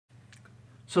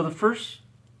So the first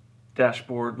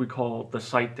dashboard we call the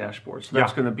site dashboard. So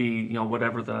that's Yeah. going to be,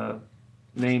 whatever the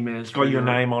name is. It's got your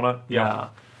name on it.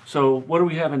 Yeah. So what do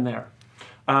we have in there?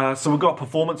 So we've got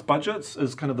performance budgets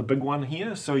is kind of the big one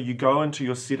here. So you go into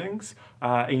your settings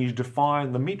and you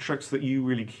define the metrics that you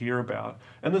really care about.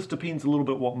 And this depends a little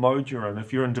bit what mode you're in.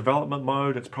 If you're in development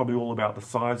mode, it's probably all about the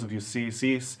size of your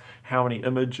CSS, how many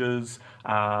images,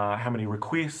 how many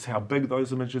requests, how big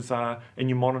those images are, and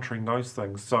you're monitoring those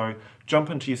things. So jump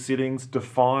into your settings,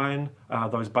 define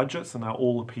those budgets, and they'll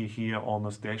all appear here on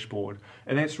this dashboard.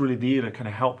 And that's really there to kind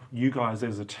of help you guys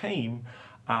as a team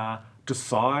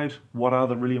decide what are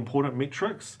the really important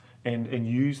metrics and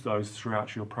use those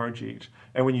throughout your project.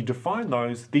 And when you define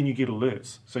those, then you get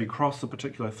alerts. So you cross a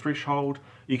particular threshold.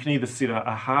 You can either set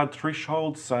a hard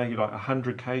threshold, say like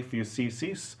 100K for your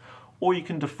CSS, or you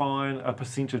can define a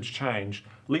percentage change.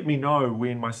 Let me know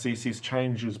when my CSS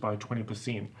changes by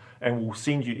 20%, and we'll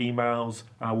send you emails,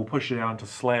 we'll push it out into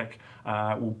Slack,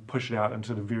 we'll push it out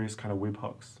into the various kind of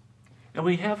webhooks. And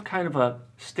we have kind of a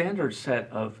standard set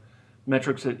of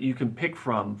metrics that you can pick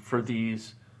from for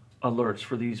these alerts,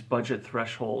 for these budget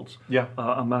thresholds, Yeah.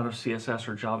 Amount of CSS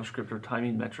or JavaScript or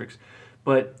timing metrics.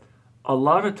 But a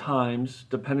lot of times,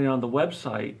 depending on the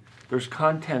website, there's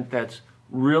content that's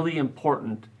really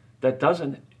important that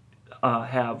doesn't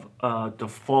have a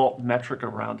default metric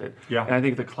around it. Yeah. And I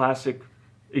think the classic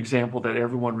example that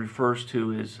everyone refers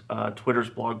to is Twitter's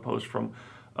blog post from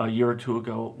a year or two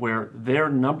ago, where their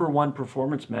 #1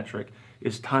 performance metric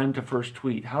is time to first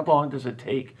tweet. How long does it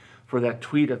take for that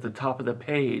tweet at the top of the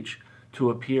page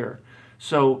to appear?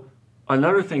 So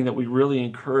another thing that we really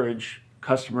encourage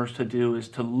customers to do is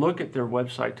to look at their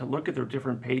website, to look at their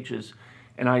different pages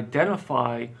and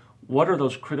identify what are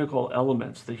those critical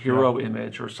elements, the hero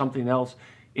image or something else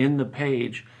in the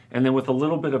page. And then with a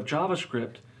little bit of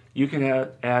JavaScript, you can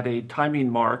add a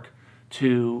timing mark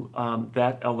to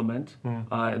that element.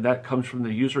 And that comes from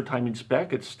the user timing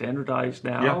spec. It's standardized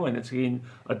now, and it's being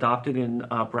adopted in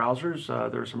browsers.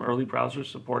 There are some early browsers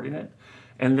supporting it.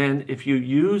 And then if you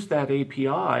use that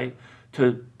API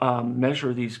to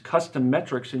measure these custom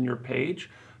metrics in your page,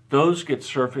 those get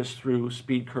surfaced through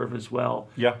SpeedCurve as well.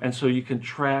 Yeah. And so you can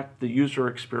track the user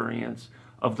experience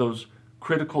of those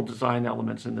critical design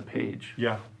elements in the page.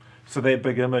 Yeah. So that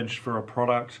big image for a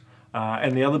product.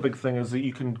 And the other big thing is that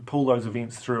you can pull those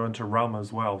events through into RUM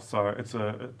as well. So it's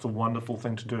a wonderful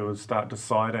thing to do, is start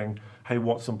deciding, hey,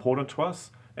 what's important to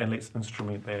us, and let's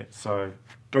instrument that. So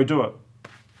go do it.